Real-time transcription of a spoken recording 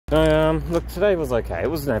Look, today was okay.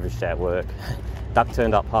 It was an average day at work. Duck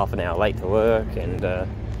turned up half an hour late to work, and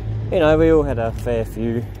you know, we all had a fair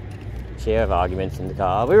few share of arguments in the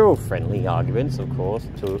car. We were all friendly arguments, of course,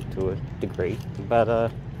 to a degree, but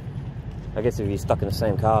I guess if you're stuck in the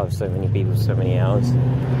same car with so many people so many hours,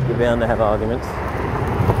 you're bound to have arguments.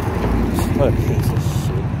 What a piece of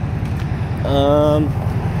shit.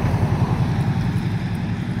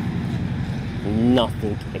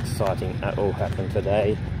 Nothing exciting at all happened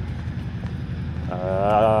today.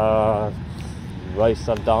 Race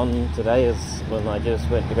I've done today is when I just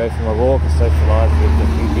went to go for my walk and socialise with a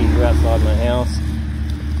few people outside my house,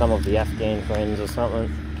 some of the Afghan friends or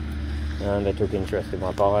something, and they took interest in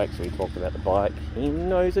my bike, so we talked about the bike. He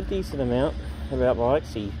knows a decent amount about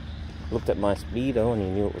bikes. He looked at my Speedo and he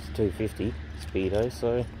knew it was a 250 Speedo,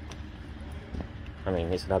 so I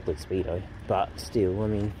mean, it's an ugly Speedo, but still, I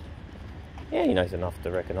mean, yeah, he knows enough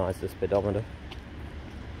to recognise the speedometer.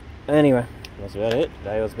 Anyway, that's about it.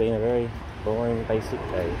 Today has been a very boring, basic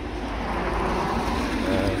day.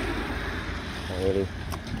 Can't really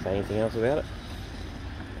say anything else about it.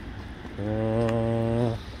 I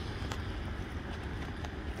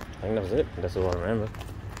think that was it. That's all I remember.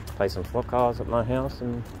 Play some flock cars at my house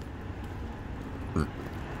and...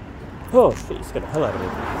 Oh shit, you scared the hell out of me.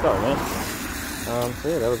 Sorry, man. So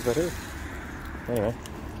yeah, that was about it. Anyway,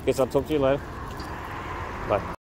 guess I'll talk to you later. Bye.